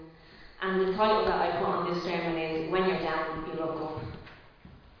And the title that I put on this sermon is When You're Down, You Look Up.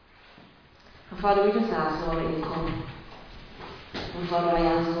 And Father, we just ask, Lord, that you come. And Father, I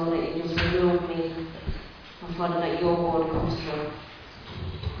ask, Lord, that you just remove me. And Father, that your word comes through.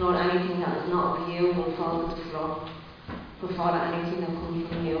 Lord, anything that is not of you will fall to the floor. But Father, anything that comes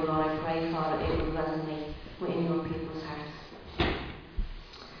from you, Lord, I pray, Father, it will resonate within your people's hearts.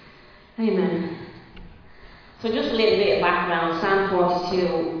 Amen. So just a little bit of background, Psalm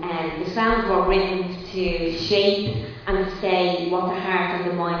 42. The Psalms were written to shape and to say what the heart and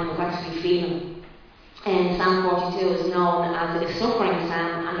the mind was actually feeling. And Psalm 42 is known as a suffering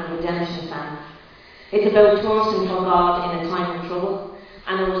psalm and a redemption psalm. It's about thirsting for God in a time of trouble,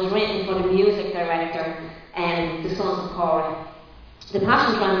 and it was written for the music director and the sons of Korah. The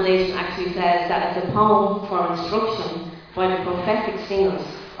Passion Translation actually says that it's a poem for instruction by the prophetic singers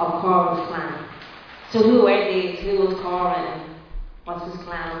of Korah's clan. So who were these? Who was Korah and what's his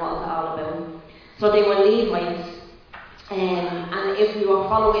clan? What was it all about? So they were Levites. And if we were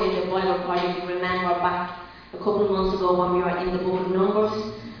following the Bible project, you remember back a couple of months ago when we were in the book of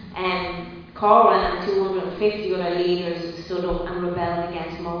Numbers, Korah and 250 other leaders stood up and rebelled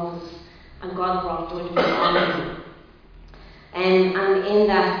against Moses, and God brought judgment on them. And in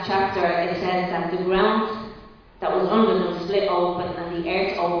that chapter it says that the ground that was under them split open, and the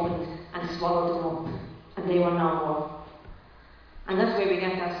earth opened and swallowed them up, and they were no more. And that's where we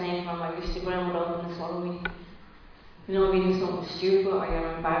get that saying from, I wish the ground would open and swallow me. You know, when you do something stupid or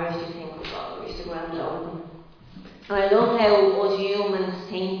you're embarrassed, you think, oh God, I wish the ground would open. And I love how us humans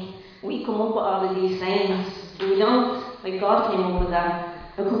think. We come up with all of these sayings. We don't. Like, God came up with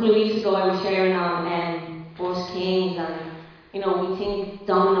that. A couple of weeks ago I was sharing on First Kings, and we think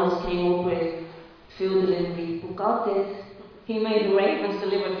Domino's came up with food delivery, but God did. He made the ravens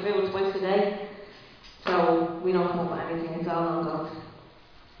deliver the food twice a day. So we don't come up with anything, it's all on God.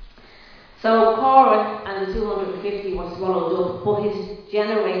 So Korah and the 250 were swallowed up, but his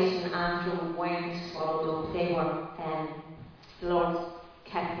generation after him weren't swallowed up. They were, the Lord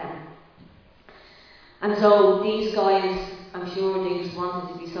kept them. And so these guys, I'm sure they just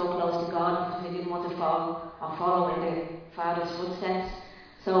wanted to be so close to God, they didn't want to follow in their father's footsteps.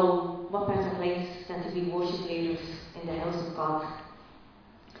 So what better place than to be worship leaders in the house of God?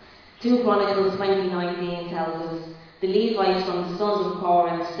 2 Chronicles 20:19 tells us, the Levites from the sons of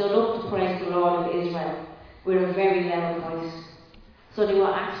Korah stood up to praise the Lord of Israel with a very loud voice. So they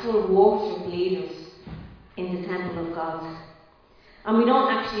were actual worship leaders in the temple of God. And we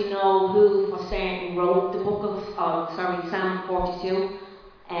don't actually know who for certain wrote the book of, Psalm 42,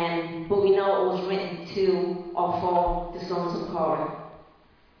 but we know it was written to or for the sons of Korah.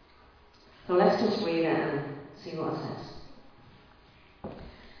 So let's just read it and see what it says.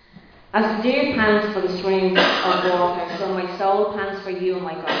 As the deer pants for the streams of water, so my soul pants for you,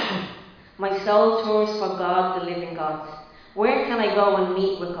 my God. My soul thirsts for God, the living God. Where can I go and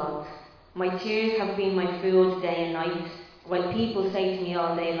meet with God? My tears have been my food day and night, while people say to me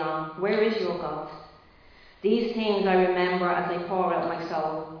all day long, where is your God? These things I remember as I pour out my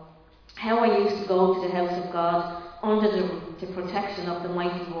soul. How I used to go to the house of God under the protection of the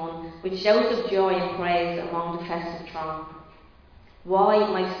Mighty One, with shouts of joy and praise among the festive throng. Why,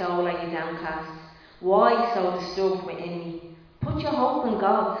 my soul, are you downcast? Why so disturbed within me? Put your hope in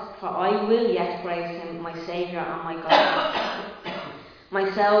God, for I will yet praise him, my Saviour and my God.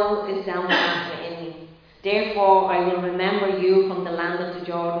 My soul is downcast within me. Therefore I will remember you from the land of the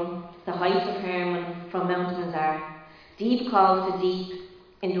Jordan, the heights of Hermon, from Mount Mizar. Deep calls to deep.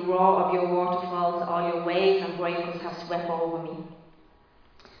 In the roar of your waterfalls, all your waves and breakers have swept over me.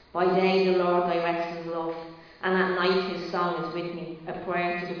 By day the Lord directs his love, and at night his song is with me, a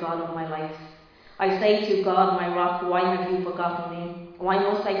prayer to the God of my life. I say to God, my rock, why have you forgotten me? Why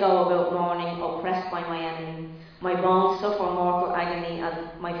must I go about mourning, oppressed by my enemy? My bones suffer mortal agony as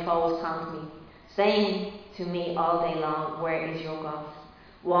my foes taunt me, saying to me all day long, where is your God?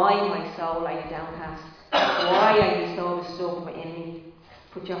 Why, my soul, are you downcast? Why are you so disturbed within me?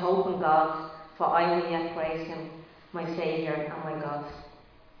 Put your hope in God, for I will yet praise him, my Saviour and my God.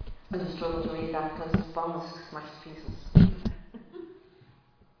 I just struggle to read that because bones smashed to pieces.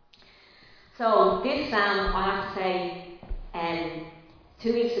 So this psalm, I have to say,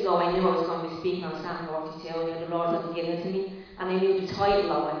 2 weeks ago I knew I was going to be speaking on Psalm 42, and the Lord had given it to me, and I knew the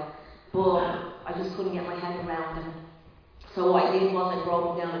title of it, but I just couldn't get my head around it. So what I did was I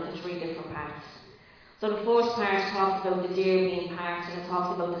broke it down into 3 different parts. So the first part talks about the deer being parts, and it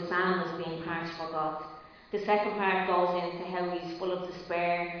talks about the psalmist being parts for God. The second part goes into how he's full of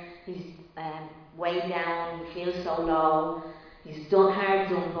despair, he's weighed down, he feels so low, he's hard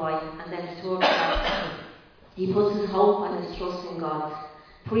done by. And then the third part, he puts his hope and his trust in God.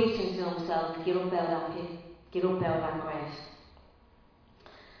 preaching to himself, get up out of that pit, get up out of that grave.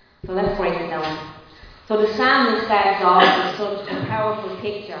 So let's break it down. So the psalmist starts off with such a powerful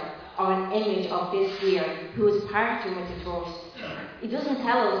picture or an image of this deer who is parching with the thirst. He doesn't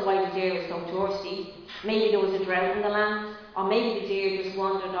tell us why the deer was so thirsty. Maybe there was a drought in the land, or maybe the deer just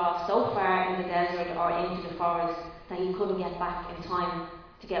wandered off so far in the desert or into the forest that he couldn't get back in time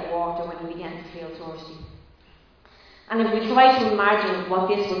to get water when he began to feel thirsty. And if we try to imagine what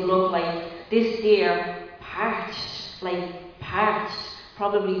this would look like, this deer parched,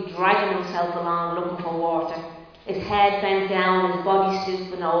 probably dragging himself along looking for water. His head bent down, his body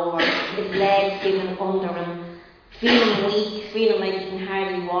stooping over, his legs giving under him, feeling weak, feeling like he can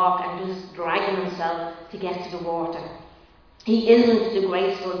hardly walk, and just dragging himself to get to the water. He isn't the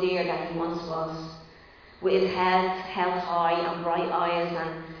graceful deer that he once was, with his head held high and bright eyes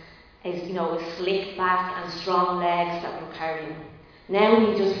and his slick back and strong legs that will carry him. Now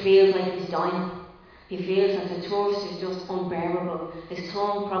he just feels like he's dying. He feels that the thirst is just unbearable. His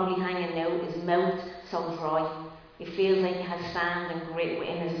tongue probably hanging out, his mouth so dry. He feels like he has sand and grit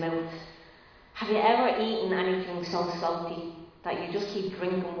within his mouth. Have you ever eaten anything so salty that you just keep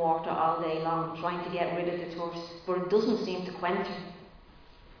drinking water all day long, trying to get rid of the thirst, but it doesn't seem to quench it?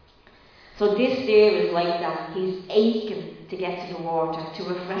 So this deer is like that. He's aching to get to the water, to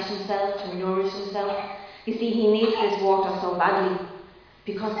refresh himself, to nourish himself. You see, he needs this water so badly,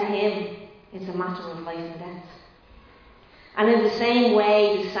 because to him, it's a matter of life and death. And in the same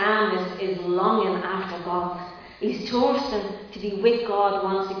way, the psalmist is longing after God. He's thirsting to be with God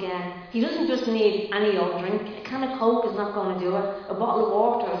once again. He doesn't just need any old drink. A can of Coke is not going to do it. A bottle of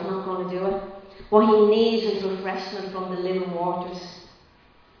water is not going to do it. What he needs is refreshment from the living waters.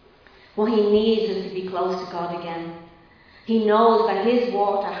 What he needs is to be close to God again. He knows that his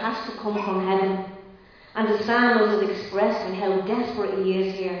water has to come from heaven. And the psalmist is expressing how desperate he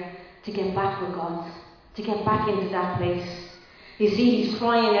is here to get back with God, to get back into that place. You see, he's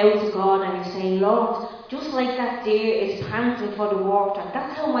crying out to God and he's saying, Lord, just like that deer is panting for the water,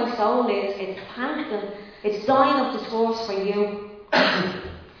 that's how my soul is. It's panting. It's dying of the thirst for you.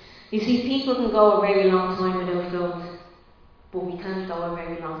 You see, people can go a very long time without food, but we can't go a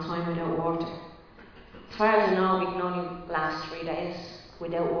very long time without water. As far as I know, we can only last 3 days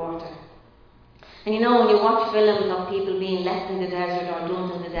without water. And you know, when you watch films of people being left in the desert or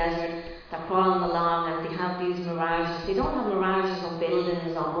dumped in the desert, they're crawling along and they have these mirages. They don't have mirages of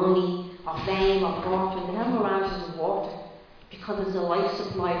buildings or money or fame or fortune. They have mirages of water because it's a life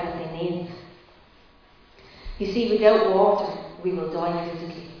supply that they need. You see, without water, we will die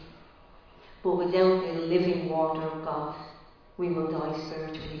physically. But without the living water of God, we will die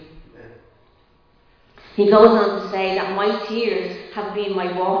spiritually. He goes on to say that my tears have been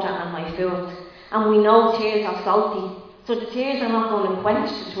my water and my food. And we know tears are salty, so the tears are not going to quench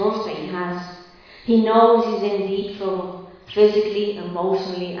the thirst that he has. He knows he's in deep trouble, physically,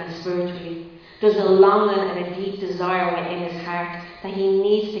 emotionally and spiritually. There's a longing and a deep desire within his heart that he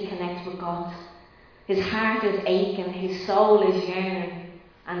needs to connect with God. His heart is aching, his soul is yearning,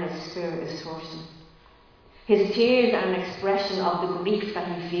 and his spirit is thirsting. His tears are an expression of the grief that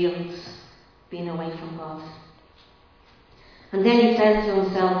he feels being away from God. And then he says to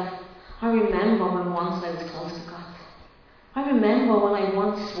himself, I remember when once I was close to God. I remember when I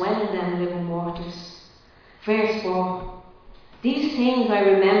once swam in them living waters. Verse 4. These things I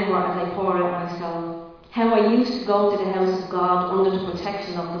remember as I pour out my soul. How I used to go to the house of God under the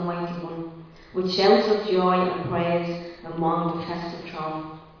protection of the Mighty One, with shouts of joy and praise among the festive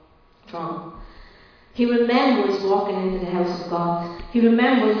throng. He remembers walking into the house of God. He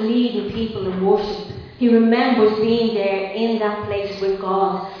remembers leading people in worship. He remembers being there in that place with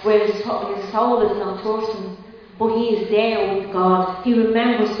God, where his soul is not thirsting, but he is there with God. He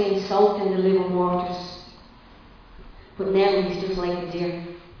remembers being soaked in the living waters. But now he's just like a deer.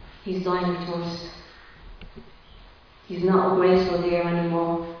 He's dying of thirst. He's not a graceful deer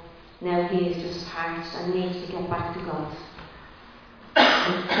anymore. Now he is just parched and needs to get back to God.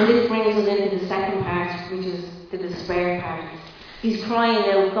 And this brings us into the second part, which is the despair part. He's crying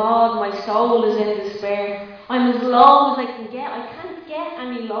out, God, my soul is in despair. I'm as low as I can get. I can't get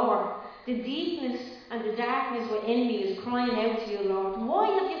any lower. The deepness and the darkness within me is crying out to you, Lord. Why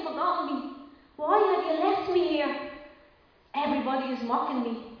have you forgotten me? Why have you left me here? Everybody is mocking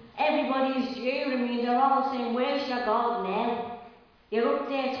me. Everybody is jeering me. And they're all saying, where's your God now? You're up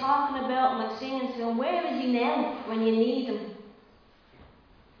there talking about him and singing to him. Where is he now when you need him?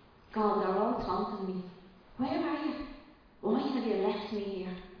 God, they're all taunting me. Where are you? Why have you left me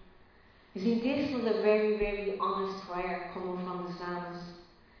here? You see, this was a very, very honest prayer coming from the psalmist.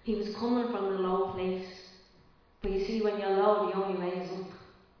 He was coming from the low place. But you see, when you're low, the only way is up.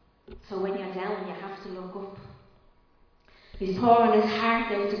 So when you're down, you have to look up. He's pouring his heart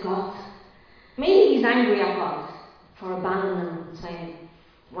out to God. Maybe he's angry at God for abandoning him, saying,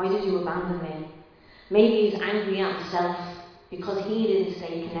 why did you abandon me? Maybe he's angry at himself because he didn't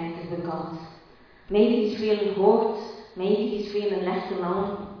stay connected with God. Maybe he's feeling hurt. Maybe he's feeling left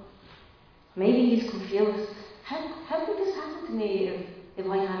alone. Maybe he's confused. How could this happen to me if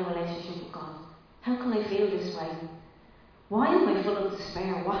I had a relationship with God? How can I feel this way? Why am I full of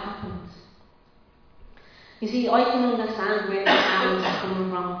despair? What happened? You see, I can understand where the parents are coming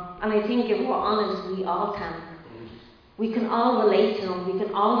from. And I think if we're honest, we all can. We can all relate to them. We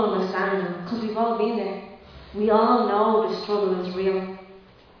can all understand them. Because we've all been there. We all know the struggle is real.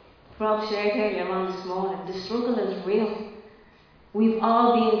 Rob shared earlier on this morning. The struggle is real. We've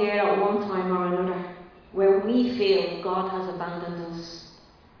all been there at one time or another, where we feel God has abandoned us.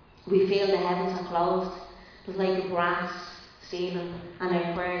 We feel the heavens are closed. There's like a brass ceiling, and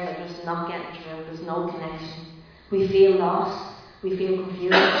our prayers are just not getting through. There's no connection. We feel lost. We feel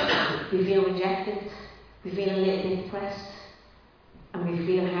confused. We feel rejected. We feel a little bit depressed. And we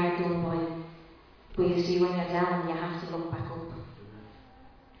feel hard done by. But you see, when you're down, you have to look back up.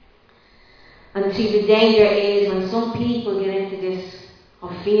 And see, the danger is when some people get into this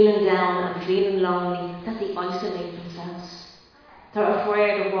of feeling down and feeling lonely, that they isolate themselves. They're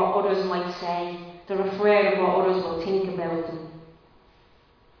afraid of what others might say. They're afraid of what others will think about them.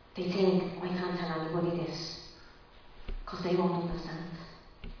 They think, I can't tell anybody this, because they won't understand.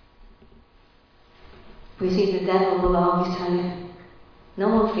 But you see, the devil will always tell you, no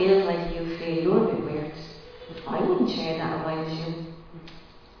one feels like you feel. You're a bit weird. I wouldn't share that if I was you.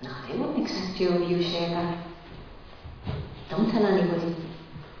 No, they wouldn't accept you if you share that. Don't tell anybody.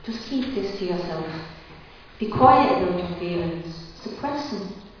 Just keep this to yourself. Be quiet about your feelings. Suppress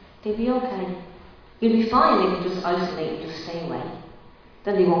them. They'll be okay. You'll be fine if you just isolate and just stay away.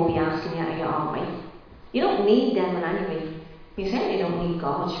 Then they won't be asking you, are you alright? You don't need them in any way. You certainly don't need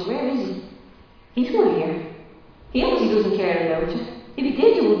God. So where is he? He's not here. He obviously doesn't care about you. If he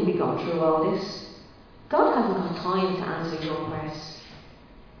did, you wouldn't be going through all this. God hasn't got time to answer your prayers.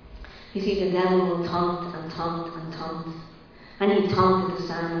 You see, the devil will taunt and taunt and taunt. And he taunted the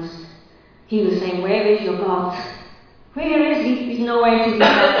psalmist. He was saying, where is your God? Where is he? He's nowhere to be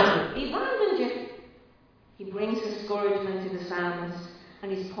found. He abandoned you. He brings discouragement to the psalmist,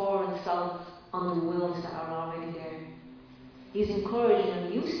 and he's pouring salt on the wounds that are already there. He's encouraging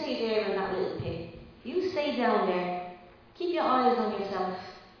him. You stay there in that little pit. You stay down there. Keep your eyes on yourself.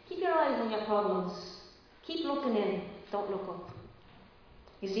 Keep your eyes on your problems. Keep looking in. Don't look up.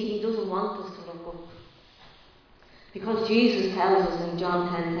 You see, he doesn't want us to look up. Because Jesus tells us in John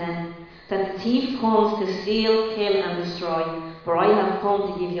 10:10 that the thief comes to steal, kill and destroy, but I have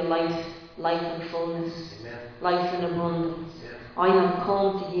come to give you life, life in fullness, Amen. Life in abundance. Yeah. I have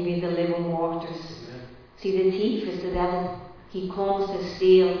come to give you the living waters. Amen. See, the thief is the devil. He comes to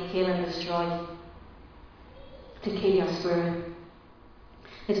steal, kill and destroy, to kill your spirit.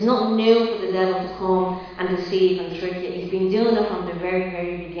 It's not new for the devil to come and deceive and trick you. He's been doing it from the very,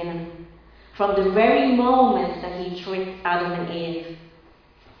 very beginning. From the very moment that he tricked Adam and Eve,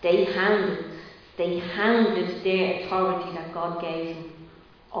 they handed their authority that God gave them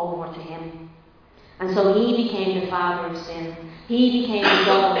over to him. And so he became the father of sin. He became the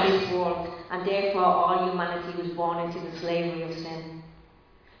God of this world, and therefore all humanity was born into the slavery of sin.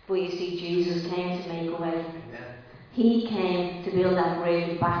 But you see, Jesus came to make a way. Amen. He came to build that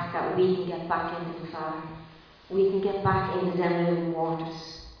bridge back, that we can get back into the Father. We can get back into them living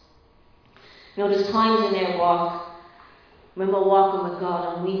waters. You know, there's times in our walk when we're walking with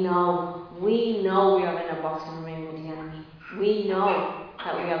God and we know we are in a boxing ring with the enemy. We know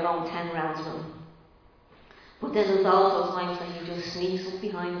that we are going 10 rounds with him. But then there's also times that he just sneaks up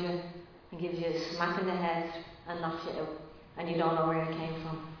behind you and gives you a smack in the head and knocks you out, and you don't know where it came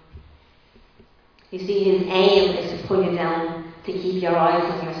from. You see, his aim is to pull you down, to keep your eyes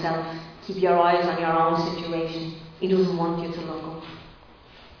on yourself, keep your eyes on your own situation. He doesn't want you to look up.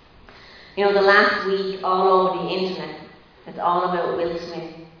 You know, the last week, all over the internet, it's all about Will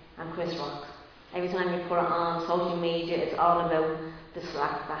Smith and Chris Rock. Every time you put it on social media, it's all about the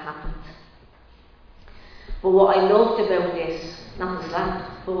slap that happened. But what I loved about this, not the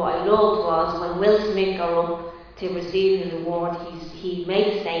slap, but what I loved was when Will Smith got up to receive his award, he made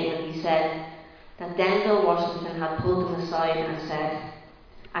a statement. He said that Denzel Washington had pulled him aside and said,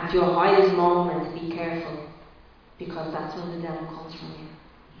 at your highest moment, be careful, because that's when the devil comes from you.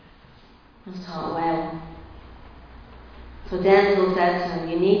 I thought, wow. So Denzel said to him,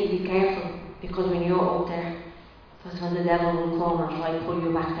 you need to be careful, because when you're up there, that's when the devil will come and try to pull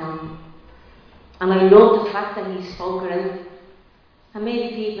you back down. And I love the fact that he spoke it out. And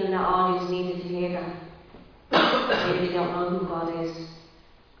maybe people in the audience needed to hear that. Maybe they don't know who God is.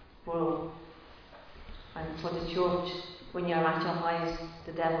 Well, and for the church, when you're at your highest,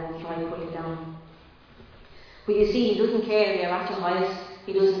 the devil will try to put you down. But you see, he doesn't care if you're at your highest.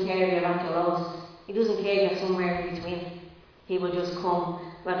 He doesn't care if you're at your lowest. He doesn't care if you're somewhere in between. He will just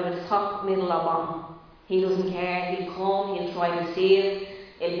come, whether it's top, middle or bottom. He doesn't care. He'll come, he'll try to steal.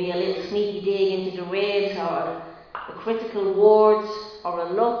 It'll be a little sneaky dig into the ribs, or a critical words, or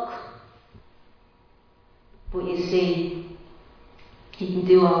a look. But you see, he can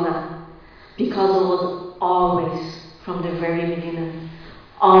do all that because it was always, from the very beginning,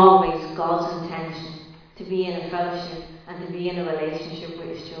 always God's intention to be in a fellowship and to be in a relationship with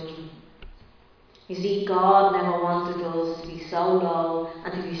his children. You see, God never wanted us to be so low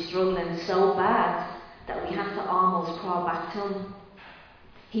and to be struggling so bad that we have to almost crawl back to him.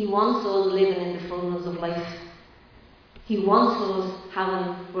 He wants us living in the fullness of life. He wants us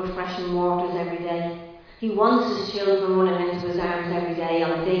having refreshing waters every day. He wants his children running into his arms every day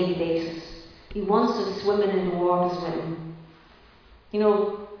on a daily basis. He wants us swimming in the waters with him. You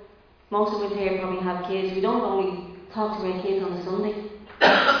know, most of us here probably have kids. We don't only talk to our kids on a Sunday.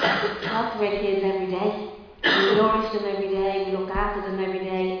 We talk to our kids every day. We nourish them every day. We look after them every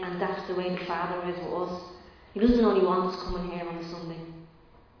day. And that's the way the Father is with us. He doesn't only want us coming here on a Sunday.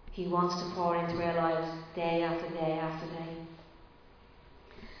 He wants to pour into our lives day after day after day.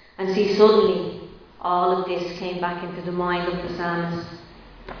 And see, suddenly, all of this came back into the mind of the psalmist.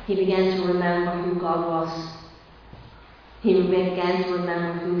 He began to remember who God was. He began to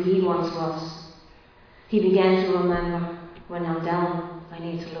remember who he once was. He began to remember, when I'm down, I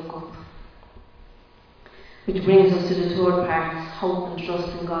need to look up. Which brings us to the third part, hope and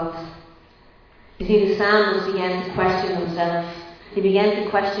trust in God. You see, the psalmist began to question himself. He began to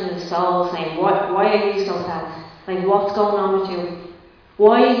question his soul, saying, why are you so sad? Like, what's going on with you?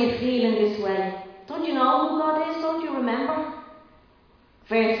 Why are you feeling this way? Don't you know who God is? Don't you remember?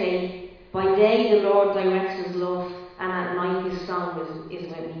 Verse 8, by day the Lord directs his love, and at night his song is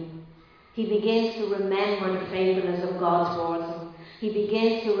with me. He begins to remember the faithfulness of God towards him. He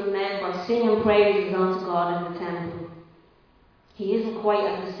begins to remember singing praises unto God in the temple. He isn't quite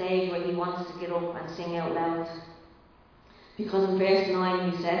at the stage where he wants to get up and sing out loud. Because in verse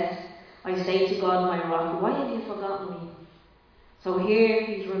 9 he says, I say to God my rock, why have you forgotten me? So here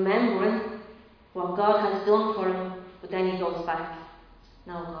he's remembering what God has done for him, but then he goes back.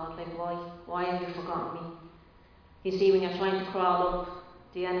 No, God, like why? Why have you forgotten me? You see, when you're trying to crawl up,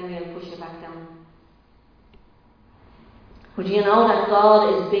 the enemy will push you back down. But you know that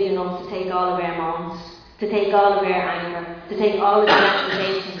God is big enough to take all of our moments, to take all of our anger, to take all of the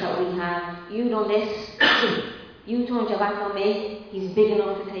accusations that we have. You done this. You turned your back on me. He's big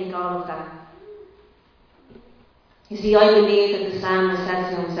enough to take all of that. You see, I believe that the psalmist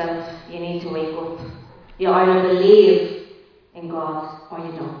said to himself, you need to wake up. You either believe in God or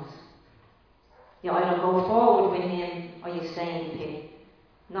you don't. You either go forward with him or you stay in the pit.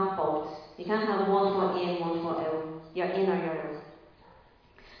 Not both. You can't have one foot in, one foot out. You're in or you're out.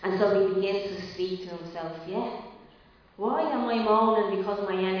 And so he begins to speak to himself, why am I moaning because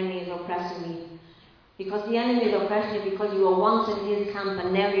my enemy is oppressing me? Because the enemy is oppressing you because you were once in his camp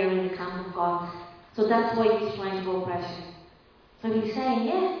and now you're in the camp of God. So that's why he's trying to oppress you. So he's saying,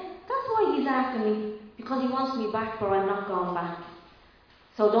 that's why he's after me. Because he wants me back, but I'm not going back.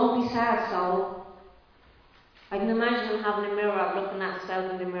 So don't be sad, soul. I can imagine him having a mirror, looking at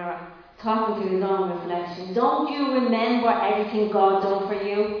himself in the mirror, talking to his own reflection. Don't you remember everything God done for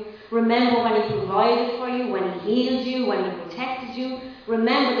you? Remember when he provided for you, when he healed you, when he protected you.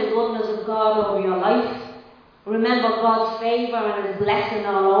 Remember the goodness of God over your life. Remember God's favour and his blessing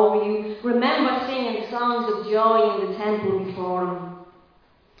all over you. Remember singing songs of joy in the temple before him.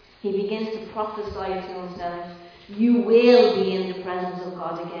 He begins to prophesy to himself. You will be in the presence of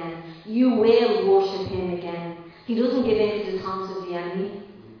God again. You will worship him again. He doesn't give in to the taunts of the enemy.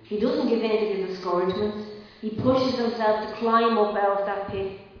 He doesn't give in to the discouragement. He pushes himself to climb up out of that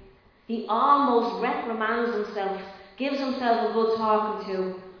pit. He almost reprimands himself, gives himself a good talking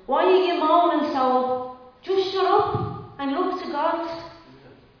to. Why are you moaning so? Just shut up and look to God.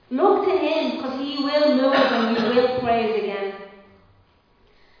 Look to him, because he will move and you will praise again.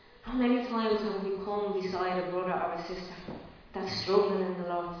 How many times have we come beside a brother or a sister that's struggling in the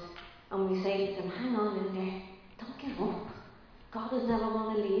Lord, and we say to them, hang on in there, don't give up. God is never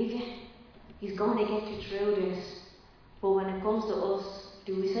going to leave you. He's going to get you through this. But when it comes to us,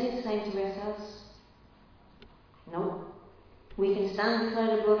 do we say the same to ourselves? No. We can stand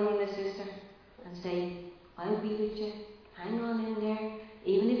beside a brother and a sister and say, I'll be with you. Hang on in there.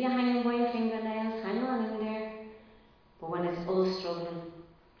 Even if you're hanging by your fingernails, hang on in there. But when it's us struggling,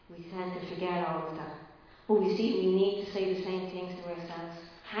 we tend to forget all of that. But we see we need to say the same things to ourselves.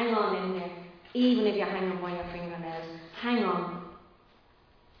 Hang on in there. Even if you're hanging by your fingernails, hang on.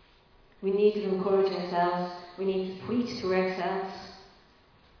 We need to encourage ourselves. We need to preach to ourselves.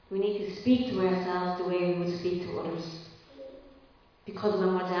 We need to speak to ourselves the way we would speak to others. Because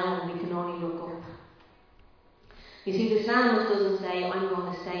when we're down, we can only look up. You see, the psalmist doesn't say, I'm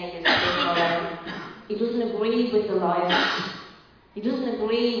going to stay in this pit forever. He doesn't agree with the lies. He doesn't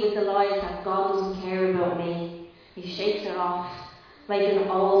agree with the lies that God doesn't care about me. He shakes it off like an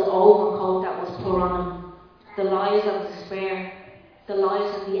old overcoat that was put on him. The lies of despair, the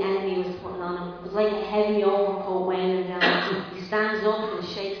lies that the enemy was putting on him. It was like a heavy overcoat weighing him down. He stands up and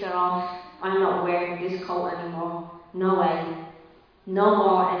shakes it off. I'm not wearing this coat anymore. No way. No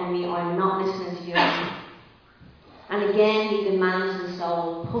more, enemy. I'm not listening to you. And again he demands the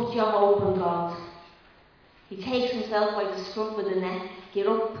soul. Put your hope in God. He takes himself by the scruff of the neck. Get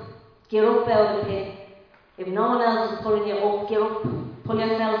up. Get up out of the pit. If no one else is pulling you up, get up. Pull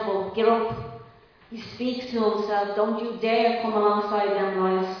yourself up. Get up. He speaks to himself. Don't you dare come alongside them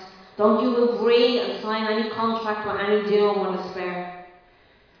lies. Don't you agree and sign any contract with any doom or despair.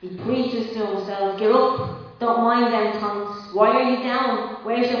 He preaches to himself. Get up. Don't mind them taunts. Why are you down?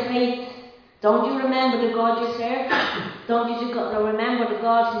 Where's your faith? Don't you remember the God you serve? Don't you remember the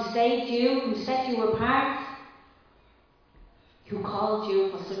God who saved you, who set you apart, who called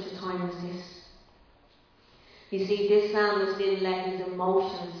you for such a time as this? You see, this psalmist didn't let his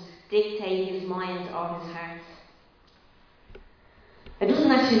emotions dictate his mind or his heart. It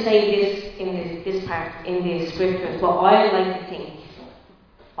doesn't actually say this in this part in the scriptures, but I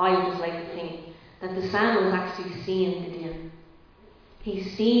would just like to think that the psalmist actually seen the deer.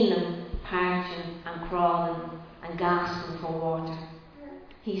 He's seen them parching and crawling and gasping for water.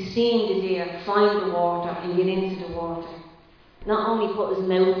 He's seen the deer find the water and get into the water. Not only put his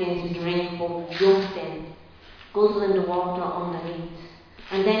mouth in to drink, but jumped in, guzzling the water underneath.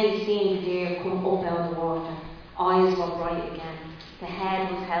 And then he's seen the deer come up out of the water. Eyes were bright again. The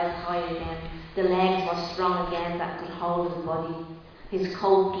head was held high again. The legs were strong again that could hold his body. His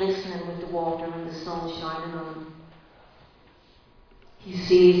coat glistening with the water and the sun shining on him. He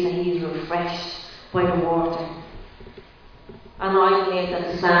sees that he is refreshed by the water. And I believe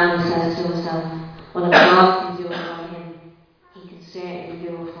that the psalmist says to himself, well, if God can do it for him, he can certainly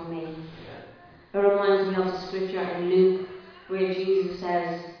do it for me. It reminds me of the scripture in Luke where Jesus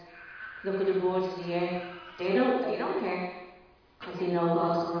says, look at the birds of the air. They don't care because they know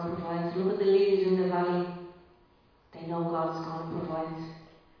God's going to provide. Look at the lilies in the valley. They know God's going to provide.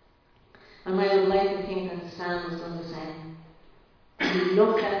 And I would like to think that the psalmist does the same. He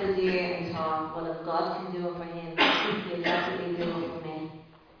looked at the deer and thought, well, if God can do it for him, he'll definitely do it for me.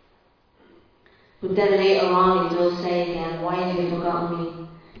 But then later on he does say again, why have you forgotten me?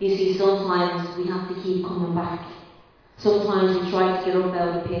 You see, sometimes we have to keep coming back. Sometimes we try to get up out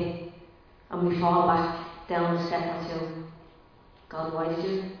of the pit and we fall back down a step or two. God, why did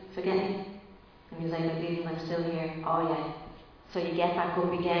you forget me? And he's like, I didn't, I'm still here. Oh yeah. So you get back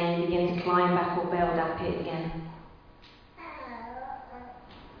up again, you begin to climb back up out of that pit again.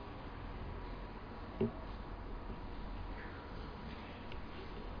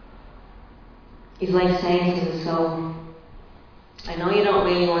 He's like saying to the soul, I know you don't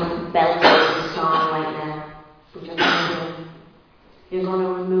really want to belt out this song right now, but you're going to do it. You're going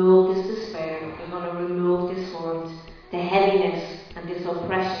to remove this despair, you're going to remove this hurt, the heaviness and this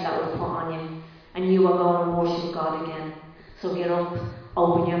oppression that was put on you, and you are going to worship God again. So get up,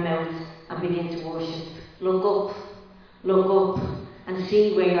 open your mouth and begin to worship. Look up and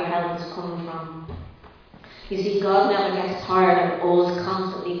see where your help is coming from. You see, God never gets tired of us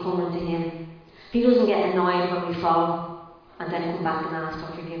constantly coming to him. He doesn't get annoyed when we fall and then come back and ask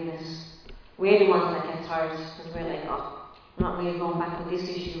for forgiveness. We're the ones that get tired because we're like, oh, I'm not really going back to this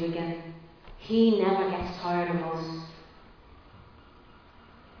issue again. He never gets tired of us.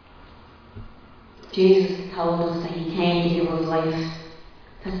 Jesus told us that he came to give us life.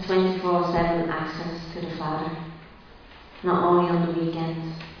 That's 24/7 access to the Father. Not only on the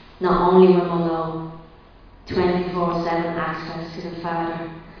weekends, not only when we're low. 24/7 access to the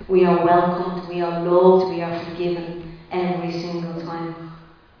Father. We are welcomed, we are loved, we are forgiven every single time.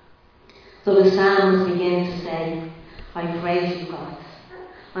 So the psalmist begins to say, I praise you, God,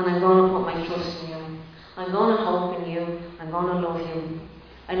 and I'm going to put my trust in you. I'm going to hope in you. I'm going to love you.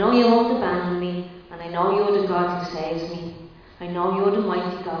 I know you won't abandon me, and I know you're the God who saves me. I know you're the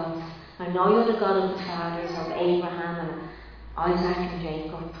mighty God. I know you're the God of the fathers, of Abraham and Isaac and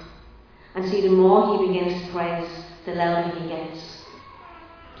Jacob. And see, the more he begins to praise, the louder he gets.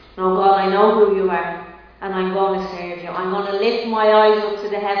 Now, God, I know who you are. and I'm going to serve you. I'm going to lift my eyes up to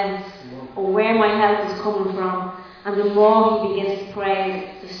the heavens, or where my help is coming from. And the more he begins to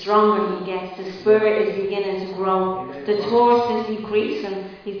pray, the stronger he gets. The spirit is beginning to grow. The thirst is decreasing.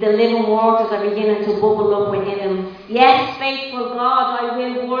 The living waters are beginning to bubble up within him. Yes, faithful God, I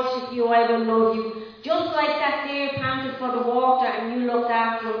will worship you, I will love you. Just like that deer panted for the water and you looked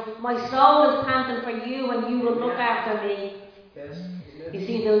after him, my soul is panting for you and you will look after me. You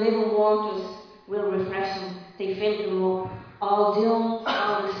see, the living waters will refresh him. They fill him up. All doom,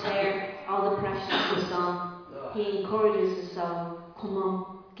 all despair, all depression is gone. He encourages the soul. Come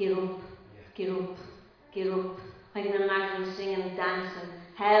on, get up, get up, get up. I can imagine him singing, dancing.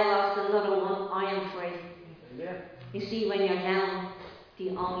 Hell lost another one, I am free. You see, when you're down, the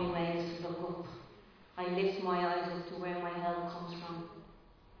only way is to look up. I lift my eyes up to where my help comes from.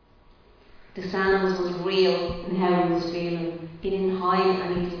 The psalmist was real in how he was feeling. He didn't hide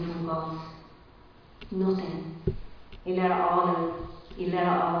anything from God. Nothing. He let it all out. He let it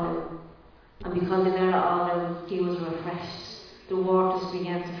all out. And because he let it all out, he was refreshed. The waters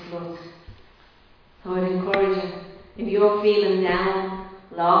began to flood. So I'd encourage you, if you're feeling down,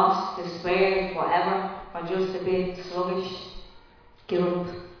 lost, despaired, whatever, or just a bit sluggish, get up.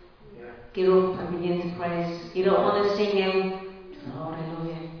 Get up and begin to praise. You don't want to sing out, Lord, I love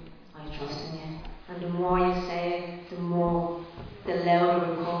you, I trust in you. And the more you say it, the